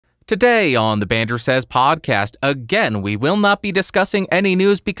Today on the Bandrew Says podcast, again, we will not be discussing any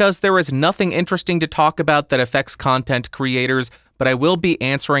news because there is nothing interesting to talk about that affects content creators, but I will be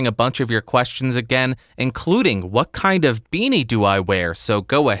answering a bunch of your questions again, including what kind of beanie do I wear, so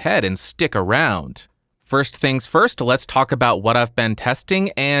go ahead and stick around. First things first, let's talk about what I've been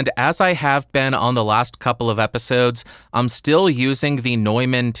testing, and as I have been on the last couple of episodes, I'm still using the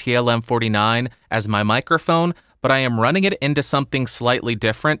Neumann TLM103 as my microphone, but I am running it into something slightly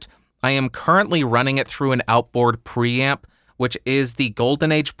different. I am currently running it through an outboard preamp, which is the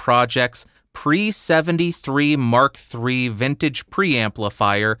Golden Age Project's Pre-73 Mark III vintage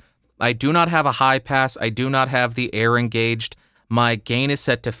preamplifier. I do not have a high pass, I do not have the air engaged. My gain is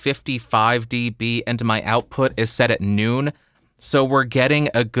set to 55 dB and my output is set at noon. So we're getting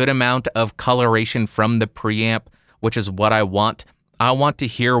a good amount of coloration from the preamp, which is what I want. I want to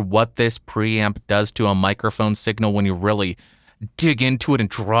hear what this preamp does to a microphone signal when you really dig into it and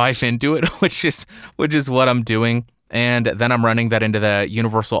drive into it, which is what I'm doing. And then I'm running that into the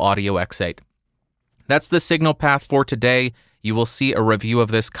Universal Audio OC18. That's the signal path for today. You will see a review of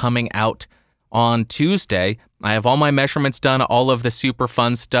this coming out on Tuesday. I have all my measurements done, all of the super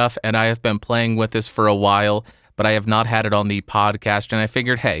fun stuff, and I have been playing with this for a while, but I have not had it on the podcast, and I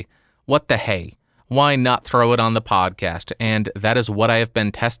figured, hey, what the hey? Why not throw it on the podcast? And that is what I have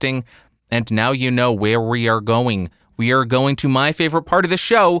been testing, and now you know where we are going. We are going to my favorite part of the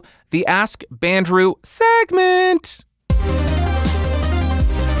show, the Ask Bandrew segment.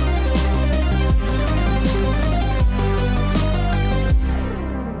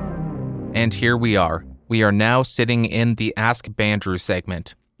 And here we are. We are now sitting in the Ask Bandrew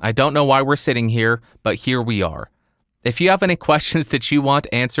segment. I don't know why we're sitting here, but here we are. If you have any questions that you want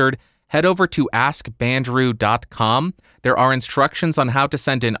answered, head over to askbandrew.com. There are instructions on how to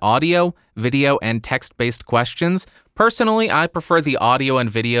send in audio, video, and text-based questions. Personally, I prefer the audio and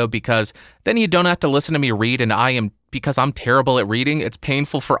video because then you don't have to listen to me read, and because I'm terrible at reading, it's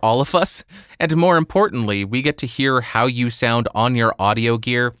painful for all of us. And more importantly, we get to hear how you sound on your audio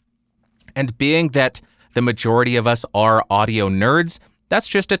gear. And being that the majority of us are audio nerds, that's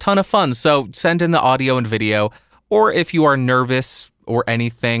just a ton of fun. So send in the audio and video, or if you are nervous or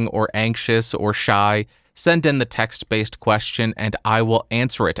anything, or anxious or shy, send in the text-based question and I will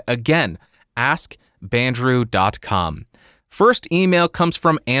answer it. Again, askbandrew.com. First email comes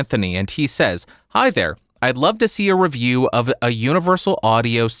from Anthony, and he says, "Hi there, I'd love to see a review of a Universal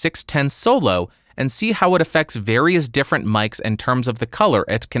Audio 610 Solo and see how it affects various different mics in terms of the color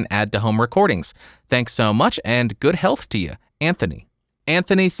it can add to home recordings. Thanks so much, and good health to you, Anthony."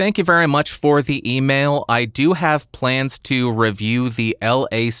 Anthony, thank you very much for the email. I do have plans to review the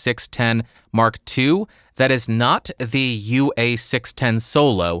LA610 Mark II. That is not the UA610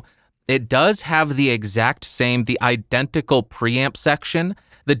 Solo. It does have the identical preamp section.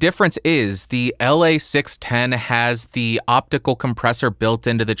 The difference is the LA610 has the optical compressor built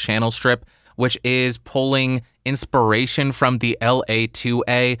into the channel strip, which is pulling inspiration from the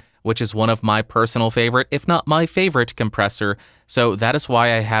LA2A, which is one of my personal favorite, if not my favorite compressor. So that is why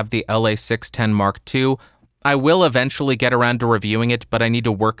I have the LA610 Mark II. I will eventually get around to reviewing it, but I need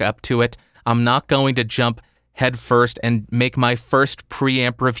to work up to it. I'm not going to jump head first and make my first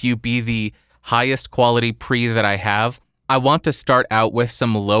preamp review be the highest quality pre that I have. I want to start out with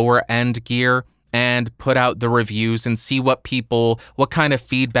some lower end gear and put out the reviews and see what kind of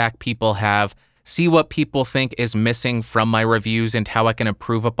feedback people have, see what people think is missing from my reviews and how I can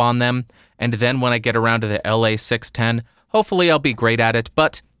improve upon them. And then when I get around to the LA610, hopefully I'll be great at it.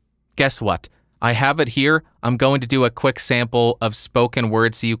 But guess what? I have it here. I'm going to do a quick sample of spoken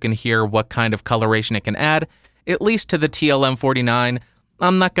word so you can hear what kind of coloration it can add, at least to the TLM103.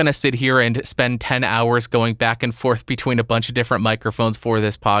 I'm not going to sit here and spend 10 hours going back and forth between a bunch of different microphones for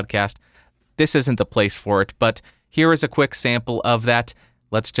this podcast. This isn't the place for it, but here is a quick sample of that.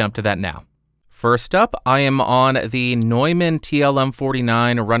 Let's jump to that now. First up, I am on the Neumann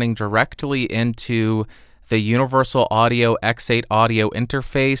TLM103 running directly into the Universal Audio OC18 audio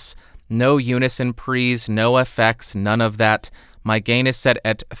interface. No unison pre's, no effects, none of that. My gain is set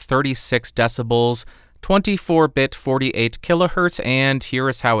at 36 decibels, 24-bit 48 kilohertz, and here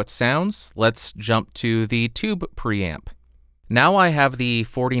is how it sounds. Let's jump to the tube preamp. Now I have the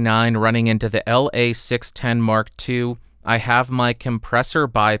 49 running into the LA610 Mark II. I have my compressor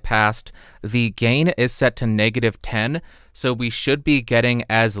bypassed. The gain is set to -10, so we should be getting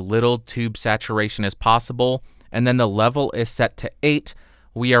as little tube saturation as possible. And then the level is set to 8.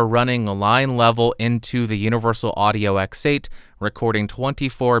 We are running line level into the Universal Audio OC18, recording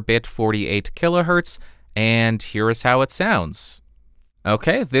 24-bit 48 kilohertz, and here is how it sounds.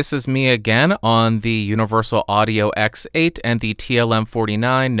 Okay, this is me again on the Universal Audio X8 and the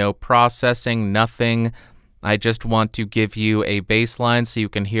TLM49. No processing, nothing. I just want to give you a baseline so you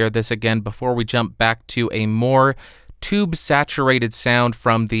can hear this again before we jump back to a more tube-saturated sound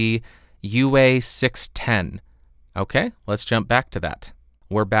from the UA610. Okay, let's jump back to that.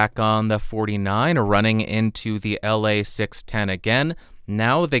 We're back on the 49, running into the LA610 again.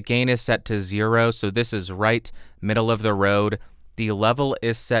 Now the gain is set to 0, so this is right middle of the road. The level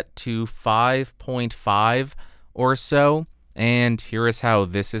is set to 5.5 or so, and here is how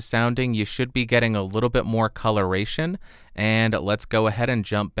this is sounding. You should be getting a little bit more coloration, and let's go ahead and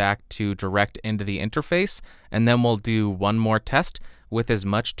jump back to direct into the interface, and then we'll do one more test with as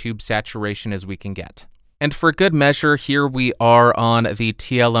much tube saturation as we can get. And for good measure, here we are on the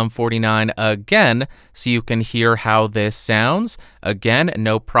TLM49 again, so you can hear how this sounds. Again,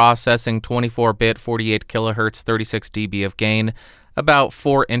 no processing, 24-bit, 48 kilohertz, 36 dB of gain, about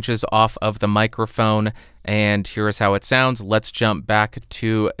 4 inches off of the microphone, and here's how it sounds. Let's jump back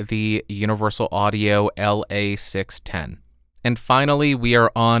to the Universal Audio LA610. And finally, we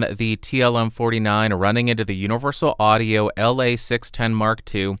are on the TLM49 running into the Universal Audio LA610 Mark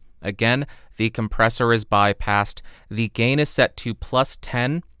II. Again, the compressor is bypassed, the gain is set to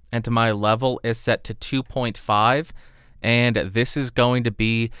 +10, and my level is set to 2.5, and this is going to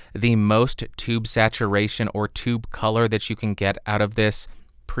be the most tube saturation or tube color that you can get out of this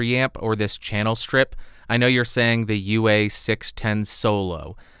preamp or this channel strip. I know you're saying the UA610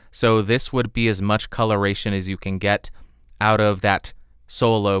 Solo, so this would be as much coloration as you can get out of that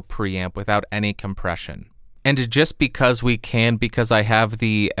Solo preamp without any compression. And just because we can, because I have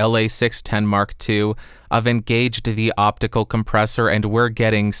the LA610 Mark II, I've engaged the optical compressor and we're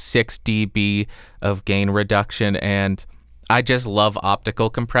getting 6 dB of gain reduction, and I just love optical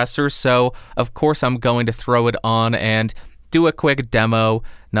compressors, so of course I'm going to throw it on and do a quick demo.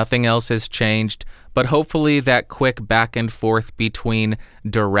 Nothing else has changed, but hopefully that quick back and forth between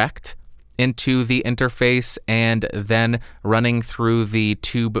direct into the interface and then running through the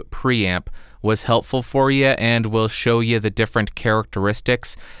tube preamp was helpful for you and will show you the different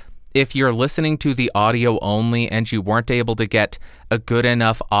characteristics. If you're listening to the audio only and you weren't able to get a good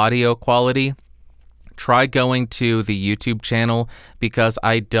enough audio quality, try going to the YouTube channel, because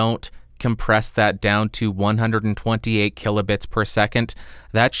I don't compress that down to 128 kilobits per second.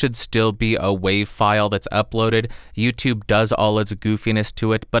 That should still be a WAV file that's uploaded. YouTube does all its goofiness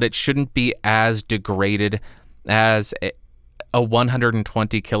to it, but it shouldn't be as degraded as a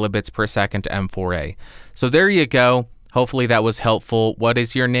 120 kilobits per second M4A. So there you go. Hopefully that was helpful. What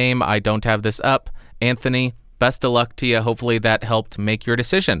is your name? I don't have this up. Anthony, best of luck to you. Hopefully that helped make your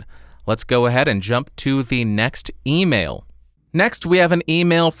decision. Let's go ahead and jump to the next email. Next, we have an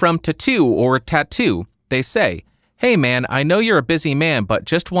email from Tattoo or Tattoo. They say, "Hey man, I know you're a busy man, but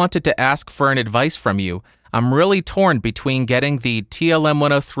just wanted to ask for an advice from you. I'm really torn between getting the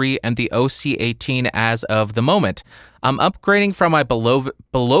TLM103 and the OC18 as of the moment. I'm upgrading from my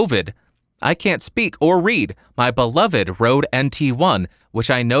beloved, I can't speak or read, my beloved Rode NT1, which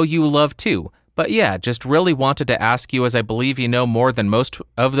I know you love too. But yeah, just really wanted to ask you, as I believe you know more than most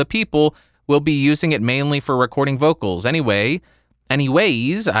of the people will be using it mainly for recording vocals. Anyways,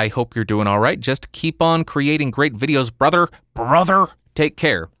 I hope you're doing all right. Just keep on creating great videos, brother. Take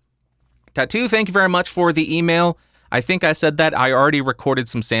care." Tattoo, thank you very much for the email. I think I said that I already recorded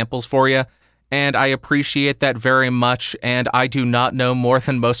some samples for you, and I appreciate that very much, and I do not know more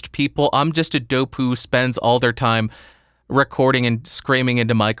than most people. I'm just a dope who spends all their time recording and screaming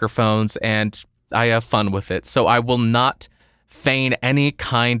into microphones, and I have fun with it. So I will not feign any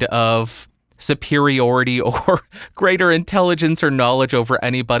kind of superiority or greater intelligence or knowledge over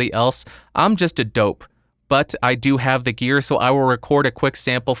anybody else. I'm just a dope, but I do have the gear, so I will record a quick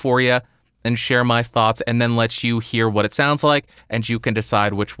sample for you and share my thoughts and then let you hear what it sounds like, and you can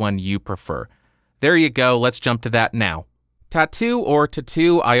decide which one you prefer. There you go. Let's jump to that now. Tattoo or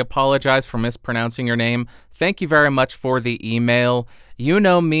Tattoo, I apologize for mispronouncing your name. Thank you very much for the email. You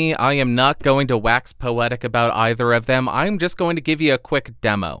know me, I am not going to wax poetic about either of them. I'm just going to give you a quick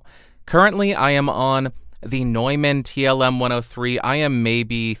demo. Currently, I am on the Neumann TLM103. I am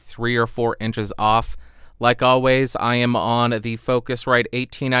maybe 3 or 4 inches off. Like always, I am on the Focusrite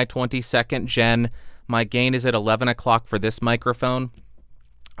 18i20 2nd gen. My gain is at 11 o'clock for this microphone.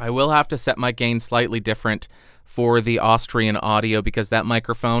 I will have to set my gain slightly different for the Austrian Audio because that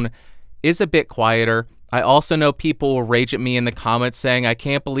microphone is a bit quieter. I also know people will rage at me in the comments saying, "I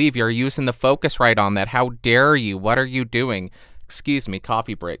can't believe you're using the Focusrite on that. How dare you? What are you doing?" Excuse me,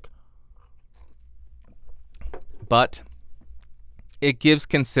 coffee break. But it gives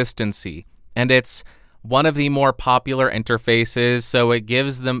consistency, and it's one of the more popular interfaces, so it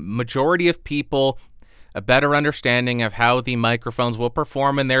gives the majority of people a better understanding of how the microphones will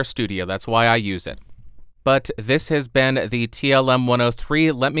perform in their studio. That's why I use it. But this has been the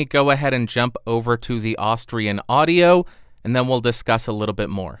TLM103. Let me go ahead and jump over to the Austrian Audio, and then we'll discuss a little bit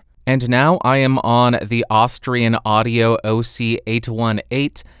more. And now I am on the Austrian Audio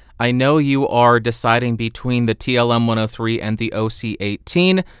OC818. I know you are deciding between the TLM103 and the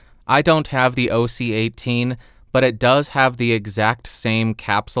OC18. I don't have the OC18, but it does have the exact same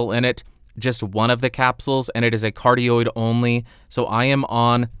capsule in it, just one of the capsules, and it is a cardioid only. So I am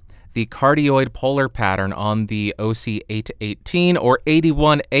on the cardioid polar pattern on the OC818 or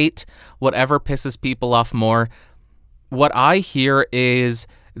 81.8, whatever pisses people off more. What I hear is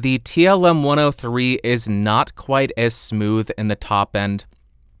the TLM103 is not quite as smooth in the top end.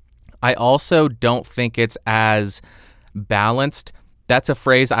 I also don't think it's as balanced. That's a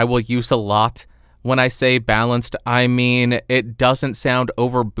phrase I will use a lot. When I say balanced, I mean it doesn't sound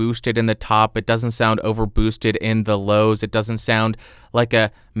overboosted in the top. It doesn't sound overboosted in the lows. It doesn't sound like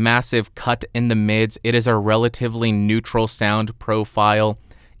a massive cut in the mids. It is a relatively neutral sound profile,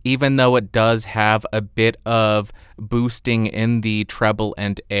 even though it does have a bit of boosting in the treble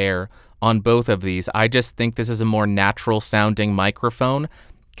and air on both of these. I just think this is a more natural sounding microphone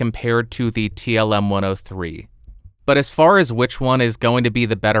compared to the TLM103. But as far as which one is going to be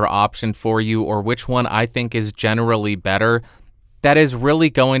the better option for you, or which one I think is generally better, that is really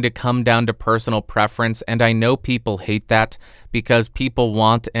going to come down to personal preference, and I know people hate that because people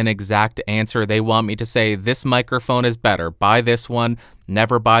want an exact answer. They want me to say, this microphone is better, buy this one,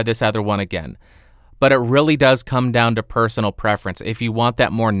 never buy this other one again. But it really does come down to personal preference. If you want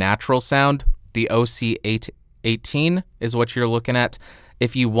that more natural sound, the OC818 is what you're looking at.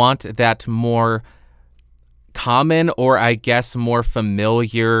 If you want that more common, or I guess more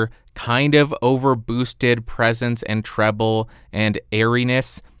familiar, kind of overboosted presence and treble and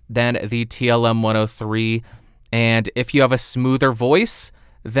airiness, then the TLM103. And if you have a smoother voice,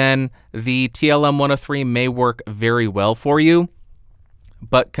 then the TLM103 may work very well for you.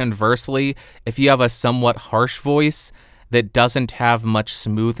 But conversely, if you have a somewhat harsh voice that doesn't have much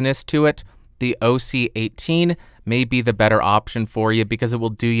smoothness to it, the OC18 may be the better option for you because it will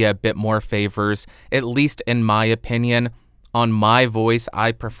do you a bit more favors, at least in my opinion. On my voice,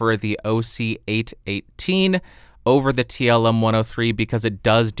 I prefer the OC818 over the TLM103 because it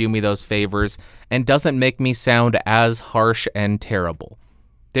does do me those favors and doesn't make me sound as harsh and terrible.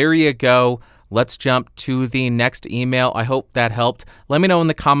 There you go. Let's jump to the next email. I hope that helped. Let me know in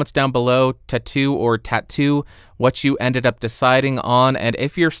the comments down below, tattoo or tattoo, what you ended up deciding on, and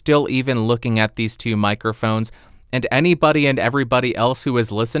if you're still even looking at these two microphones. And anybody and everybody else who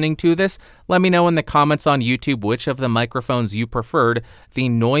is listening to this, let me know in the comments on YouTube which of the microphones you preferred, the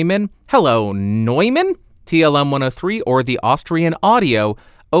Neumann, hello, Neumann TLM103, or the Austrian Audio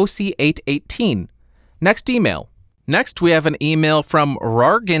OC818. Next email. Next, we have an email from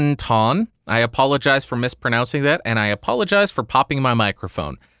Rargenton. I apologize for mispronouncing that, and I apologize for popping my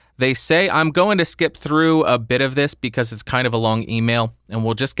microphone. They say I'm going to skip through a bit of this because it's kind of a long email, and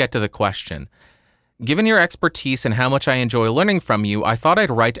we'll just get to the question. Given your expertise and how much I enjoy learning from you, I thought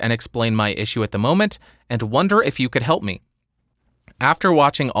I'd write and explain my issue at the moment and wonder if you could help me. After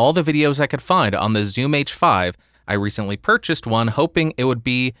watching all the videos I could find on the Zoom H5, I recently purchased one hoping it would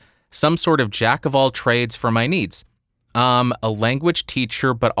be some sort of jack of all trades for my needs. A language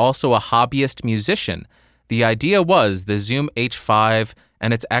teacher, but also a hobbyist musician. The idea was the Zoom H5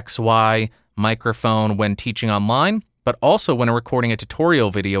 and its XY microphone when teaching online, but also when recording a tutorial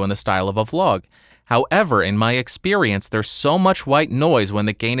video in the style of a vlog. However, in my experience, there's so much white noise when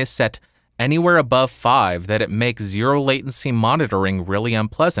the gain is set anywhere above 5 that it makes zero latency monitoring really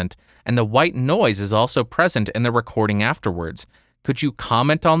unpleasant, and the white noise is also present in the recording afterwards. Could you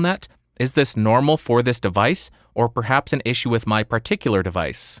comment on that? Is this normal for this device, or perhaps an issue with my particular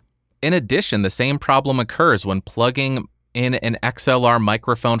device? In addition, the same problem occurs when plugging in an XLR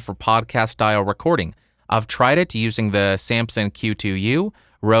microphone for podcast-style recording. I've tried it using the Samson Q2U,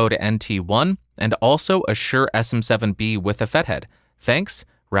 Rode NT1, and also a Shure SM7B with a FET-head. Thanks,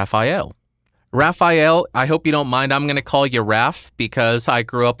 Raphael. Raphael, I hope you don't mind. I'm going to call you Raph because I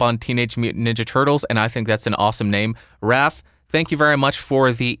grew up on Teenage Mutant Ninja Turtles, and I think that's an awesome name. Raph, thank you very much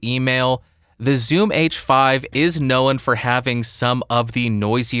for the email. The Zoom H5 is known for having some of the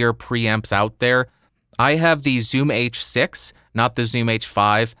noisier preamps out there. I have the Zoom H6, not the Zoom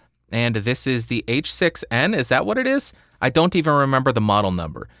H5, and this is the H6N. Is that what it is? I don't even remember the model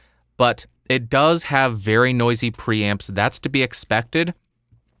number, but it does have very noisy preamps. That's to be expected.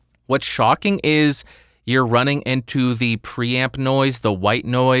 What's shocking is you're running into the preamp noise, the white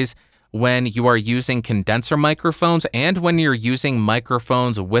noise, when you are using condenser microphones and when you're using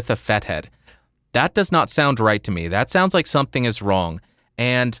microphones with a FET head. That does not sound right to me. That sounds like something is wrong.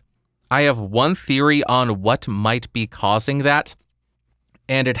 And I have one theory on what might be causing that,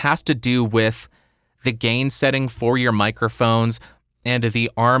 and it has to do with the gain setting for your microphones and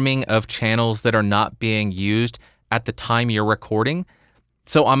the arming of channels that are not being used at the time you're recording.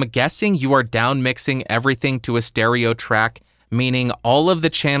 So I'm guessing you are down mixing everything to a stereo track, meaning all of the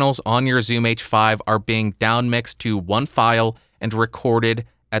channels on your Zoom H5 are being down mixed to one file and recorded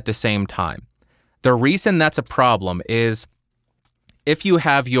at the same time. The reason that's a problem is if you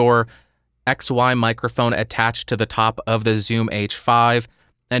have your XY microphone attached to the top of the Zoom H5,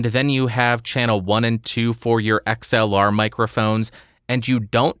 and then you have channel 1 and 2 for your XLR microphones, and you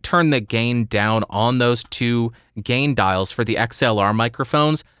don't turn the gain down on those two gain dials for the XLR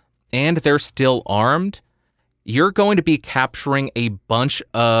microphones, and they're still armed, you're going to be capturing a bunch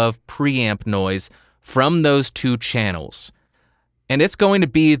of preamp noise from those two channels. And it's going to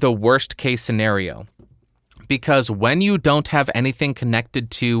be the worst case scenario, because when you don't have anything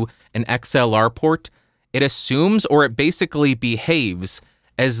connected to an XLR port, it assumes, or it basically behaves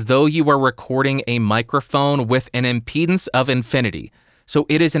as though you are recording a microphone with an impedance of infinity. So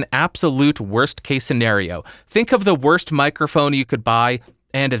it is an absolute worst case scenario. Think of the worst microphone you could buy,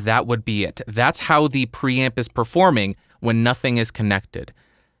 and that would be it. That's how the preamp is performing when nothing is connected.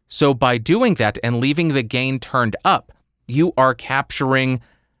 So by doing that and leaving the gain turned up, you are capturing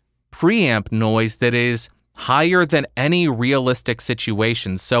preamp noise that is higher than any realistic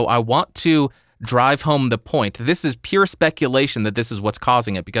situation. So I want to drive home the point. This is pure speculation that this is what's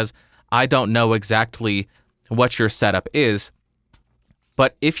causing it, because I don't know exactly what your setup is.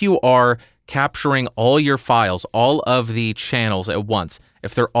 But if you are capturing all your files, all of the channels at once,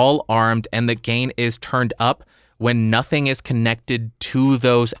 if they're all armed and the gain is turned up when nothing is connected to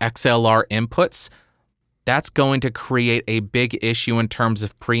those XLR inputs, that's going to create a big issue in terms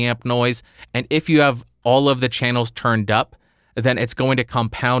of preamp noise. And if you have all of the channels turned up, then it's going to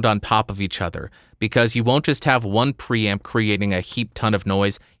compound on top of each other, because you won't just have one preamp creating a heap ton of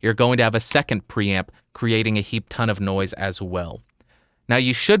noise, you're going to have a second preamp creating a heap ton of noise as well. Now,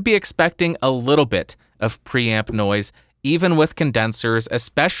 you should be expecting a little bit of preamp noise, even with condensers,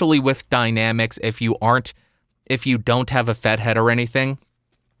 especially with dynamics if you don't have a FET head or anything.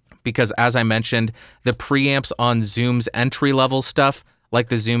 Because as I mentioned, the preamps on Zoom's entry-level stuff, like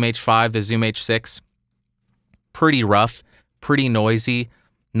the Zoom H5, the Zoom H6, pretty rough, pretty noisy,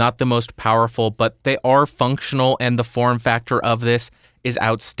 not the most powerful, but they are functional, and the form factor of this is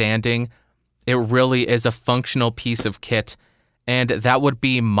outstanding. It really is a functional piece of kit, and that would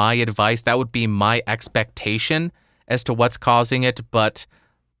be my advice. That would be my expectation as to what's causing it, but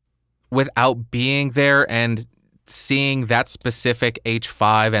without being there and seeing that specific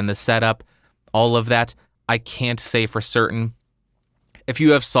H5 and the setup, all of that, I can't say for certain. If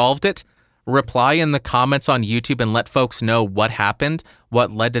you have solved it, reply in the comments on YouTube and let folks know what happened,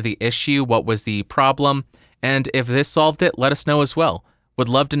 what led to the issue, what was the problem, and if this solved it, let us know as well. Would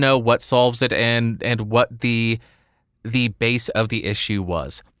love to know what solves it and what the base of the issue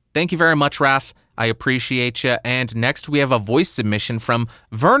was. Thank you very much, Raf. I appreciate you. And next we have a voice submission from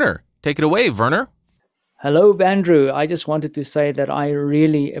Werner. Take it away, Werner. Hello, Bandrew. I just wanted to say that I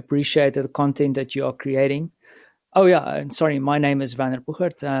really appreciate the content that you are creating. Oh yeah, and sorry, my name is Werner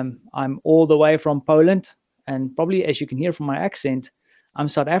Puchert. I'm all the way from Poland, and probably as you can hear from my accent, I'm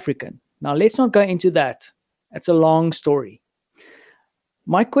South African. Now let's not go into that. It's a long story.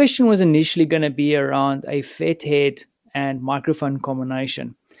 My question was initially going to be around a FET head and microphone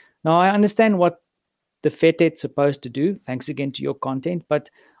combination. Now I understand what the FET head's supposed to do, thanks again to your content, but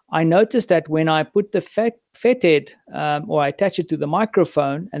I noticed that when I put the FET head, or I attach it to the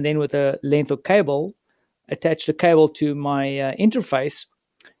microphone, and then with a length of cable, attach the cable to my interface,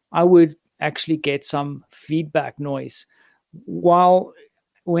 I would actually get some feedback noise. While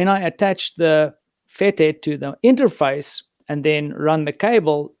when I attach the FET head to the interface and then run the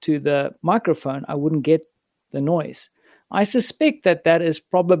cable to the microphone, I wouldn't get the noise. I suspect that that is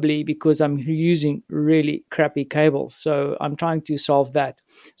probably because I'm using really crappy cables. So I'm trying to solve that.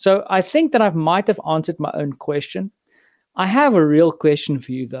 So I think that I might have answered my own question. I have a real question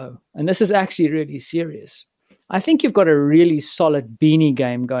for you, though, and this is actually really serious. I think you've got a really solid beanie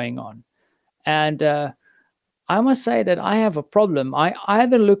game going on. And I must say that I have a problem. I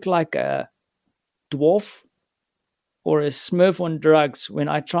either look like a dwarf or a smurf on drugs when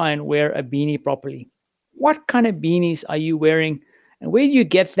I try and wear a beanie properly. What kind of beanies are you wearing, and where do you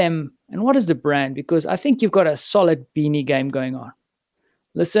get them, and what is the brand? Because I think you've got a solid beanie game going on.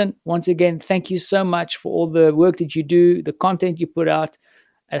 Listen, once again, thank you so much for all the work that you do, the content you put out,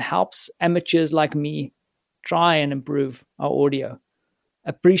 It helps amateurs like me try and improve our audio.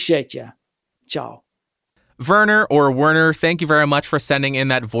 Appreciate you. Ciao. Werner or Werner, thank you very much for sending in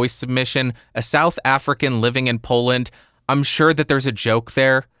that voice submission. A South African living in Poland. I'm sure that there's a joke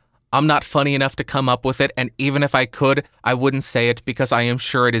there. I'm not funny enough to come up with it, and even if I could, I wouldn't say it because I am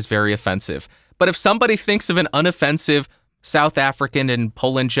sure it is very offensive. But if somebody thinks of an unoffensive South African and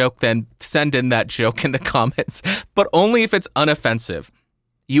Poland joke, then send in that joke in the comments, but only if it's unoffensive.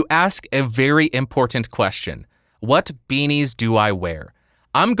 You ask a very important question. What beanies do I wear?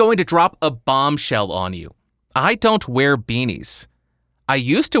 I'm going to drop a bombshell on you. I don't wear beanies. I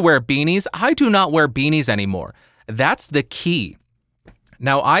used to wear beanies. I do not wear beanies anymore. That's the key.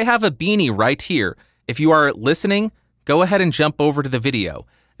 Now, I have a beanie right here. If you are listening, go ahead and jump over to the video.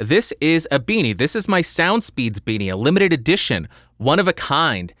 This is a beanie. This is my SoundSpeeds beanie, a limited edition, one of a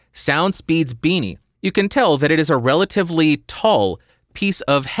kind SoundSpeeds beanie. You can tell that it is a relatively tall piece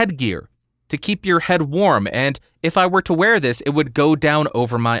of headgear to keep your head warm, and if I were to wear this, it would go down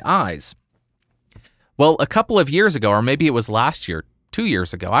over my eyes. Well, a couple of years ago, or maybe it was last year, 2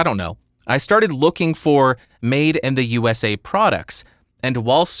 years ago, I don't know, I started looking for made in the USA products, and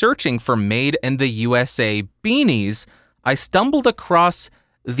while searching for made in the USA beanies, I stumbled across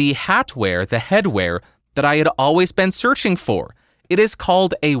the hatwear, the headwear that I had always been searching for. It is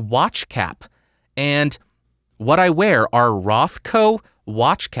called a watch cap, and what I wear are Rothko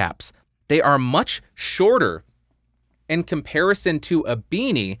watch caps. They are much shorter in comparison to a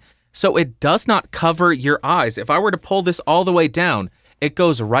beanie, so it does not cover your eyes. If I were to pull this all the way down, it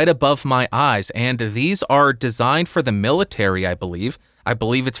goes right above my eyes, and these are designed for the military, I believe. I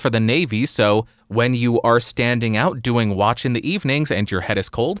believe it's for the Navy, so when you are standing out doing watch in the evenings and your head is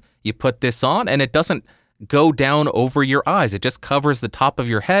cold, you put this on and it doesn't go down over your eyes. It just covers the top of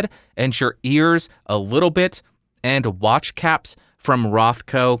your head and your ears a little bit. And watch caps from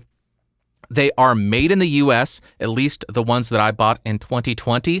Rothko, they are made in the US, at least the ones that I bought in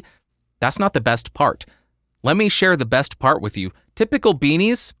 2020. That's not the best part. Let me share the best part with you. Typical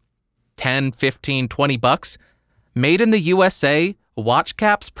beanies, 10, 15, 20 bucks. Made in the USA, watch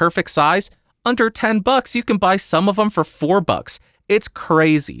caps, perfect size, under 10 bucks. You can buy some of them for 4 bucks. It's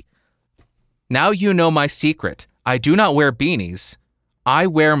crazy. Now you know my secret. I do not wear beanies. I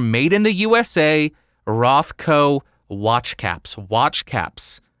wear made in the USA Rothko watch caps. Watch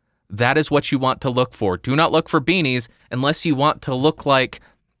caps. That is what you want to look for. Do not look for beanies unless you want to look like,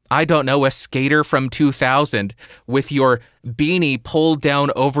 I don't know, a skater from 2000 with your beanie pulled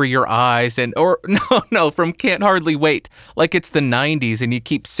down over your eyes from Can't Hardly Wait, like it's the 90s and you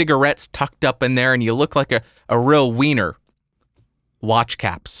keep cigarettes tucked up in there and you look like a real wiener. Watch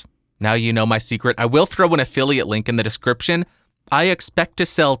caps. Now you know my secret. I will throw an affiliate link in the description. I expect to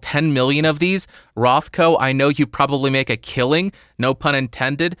sell 10 million of these. Rothko, I know you probably make a killing, no pun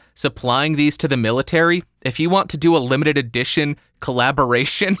intended, supplying these to the military. If you want to do a limited edition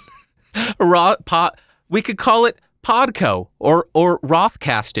collaboration, we could call it Podco or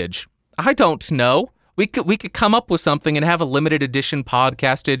Rothcastage. I don't know. We could come up with something and have a limited edition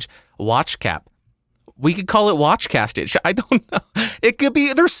Podcastage watch cap. We could call it Watchcastage. I don't know. It could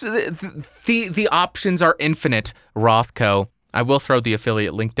be, the options are infinite, Rothko. I will throw the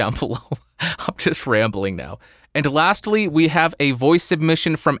affiliate link down below. I'm just rambling now. And lastly, we have a voice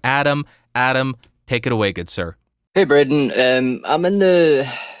submission from Adam. Adam, take it away, good sir. Hey, Braden. I'm in the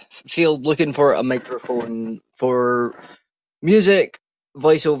field looking for a microphone for music,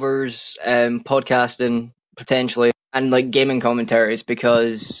 voiceovers, podcasting, potentially, and like gaming commentaries,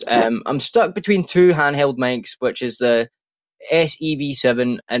 because I'm stuck between two handheld mics, which is the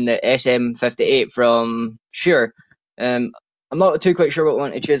SEV7 and the SM58 from Shure. I'm not too quite sure what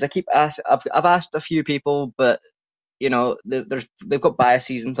one to choose. I've asked a few people, but you know they've got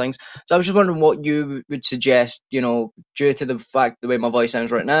biases and things. So I was just wondering what you would suggest. You know, due to the way my voice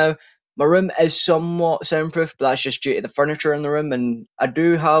sounds right now, my room is somewhat soundproof, but that's just due to the furniture in the room, and I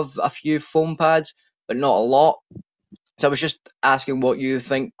do have a few foam pads, but not a lot. So I was just asking what you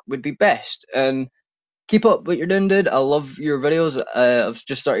think would be best. And keep up what you're doing, dude. I love your videos. I've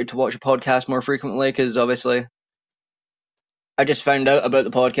just started to watch your podcast more frequently because obviously I just found out about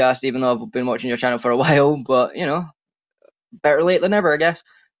the podcast, even though I've been watching your channel for a while. But you know, better late than never, I guess.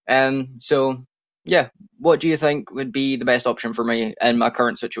 So yeah, what do you think would be the best option for me in my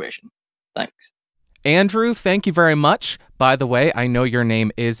current situation? Thanks. Andrew, thank you very much. By the way, I know your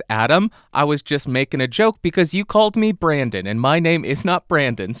name is Adam. I was just making a joke because you called me Brandon, and my name is not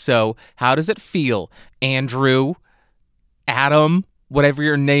Brandon. So how does it feel, Andrew, Adam, whatever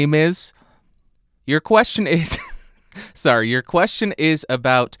your name is? Your question is, your question is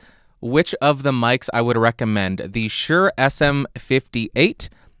about which of the mics I would recommend, the Shure SM58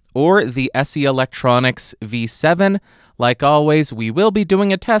 or the SE Electronics V7. Like always, we will be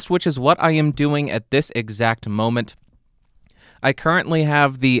doing a test, which is what I am doing at this exact moment. I currently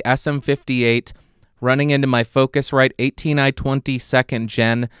have the SM58 running into my Focusrite 18i20 2nd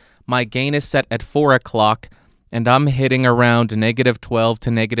gen. My gain is set at 4 o'clock, and I'm hitting around -12 to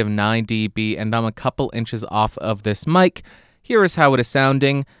 -9 dB, and I'm a couple inches off of this mic. Here is how it is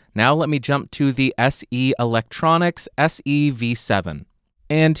sounding. Now let me jump to the SE Electronics SE V7.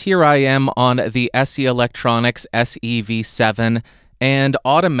 And here I am on the SE Electronics SE V7, and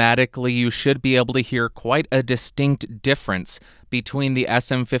automatically you should be able to hear quite a distinct difference between the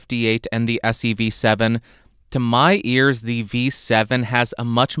SM58 and the SE V7. To my ears, the V7 has a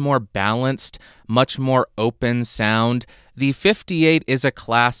much more balanced, much more open sound. The 58 is a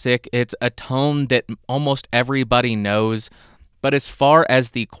classic. It's a tone that almost everybody knows. But as far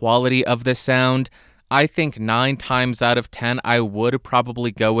as the quality of the sound, I think 9 times out of 10, I would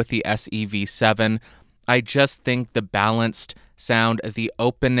probably go with the SE V7. I just think the balanced sound, the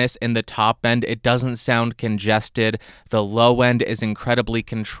openness in the top end, it doesn't sound congested. The low end is incredibly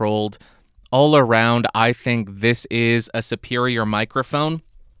controlled. All around, I think this is a superior microphone.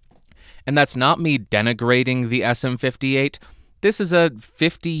 And that's not me denigrating the SM58. This is a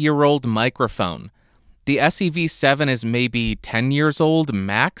 50-year-old microphone. The SE V7 is maybe 10 years old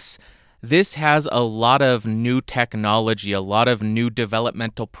max. This has a lot of new technology, a lot of new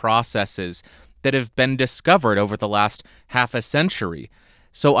developmental processes that have been discovered over the last half a century.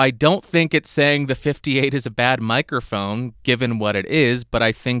 So I don't think it's saying the 58 is a bad microphone, given what it is, but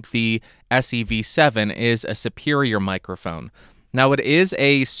I think the SE V7 is a superior microphone. Now, it is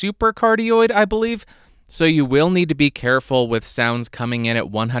a supercardioid, I believe, so you will need to be careful with sounds coming in at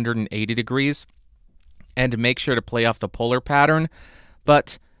 180 degrees and make sure to play off the polar pattern.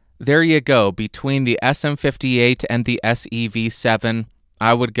 But there you go. Between the SM58 and the SE V7,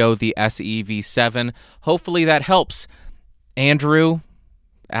 I would go the SE V7. Hopefully that helps. Andrew,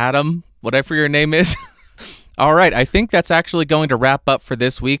 Adam, whatever your name is. All right, I think that's actually going to wrap up for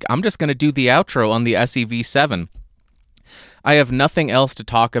this week. I'm just going to do the outro on the SE V7. I have nothing else to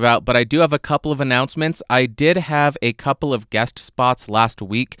talk about, but I do have a couple of announcements. I did have a couple of guest spots last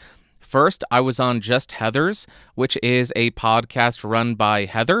week. First, I was on Just Heather's, which is a podcast run by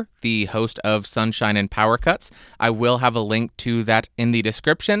Heather, the host of Sunshine and Power Cuts. I will have a link to that in the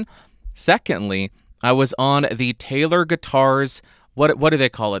description. Secondly, I was on the Taylor Guitars, what do they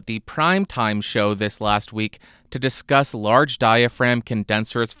call it? The Primetime show this last week to discuss large diaphragm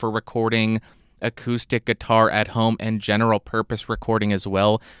condensers for recording acoustic guitar at home and general purpose recording as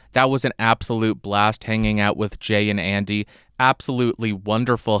well. That was an absolute blast hanging out with Jay and Andy. Absolutely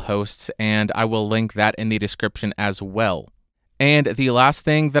wonderful hosts, and I will link that in the description as well. And the last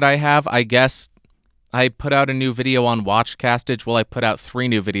thing that I have, I guess, I put out a new video on Watchcastage. Well, I put out 3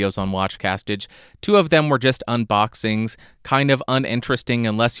 new videos on Watchcastage. 2 of them were just unboxings, kind of uninteresting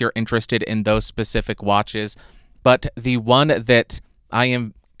unless you're interested in those specific watches. But the one that I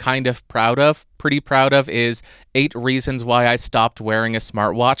am kind of pretty proud of, is 8 reasons why I stopped wearing a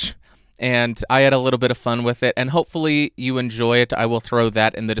smartwatch. And I had a little bit of fun with it, and hopefully you enjoy it. I will throw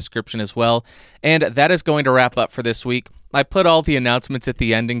that in the description as well. And that is going to wrap up for this week. I put all the announcements at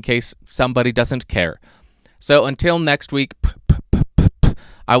the end in case somebody doesn't care. So until next week,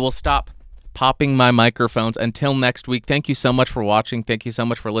 I will stop popping my microphones. Until next week, thank you so much for watching. Thank you so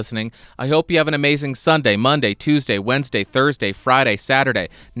much for listening. I hope you have an amazing Sunday, Monday, Tuesday, Wednesday, Thursday, Friday, Saturday.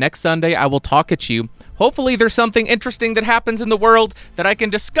 Next Sunday, I will talk at you. Hopefully there's something interesting that happens in the world that I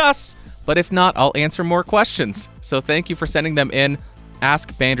can discuss. But if not, I'll answer more questions. So thank you for sending them in.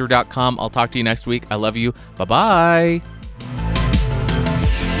 AskBandrew.com. I'll talk to you next week. I love you. Bye-bye.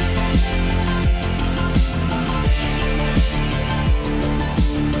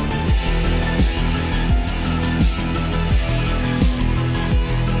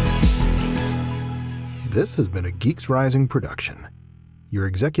 This has been a Geeks Rising production. Your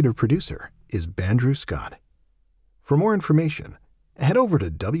executive producer is Bandrew Scott. For more information, head over to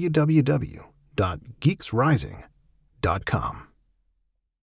www.geeksrising.com.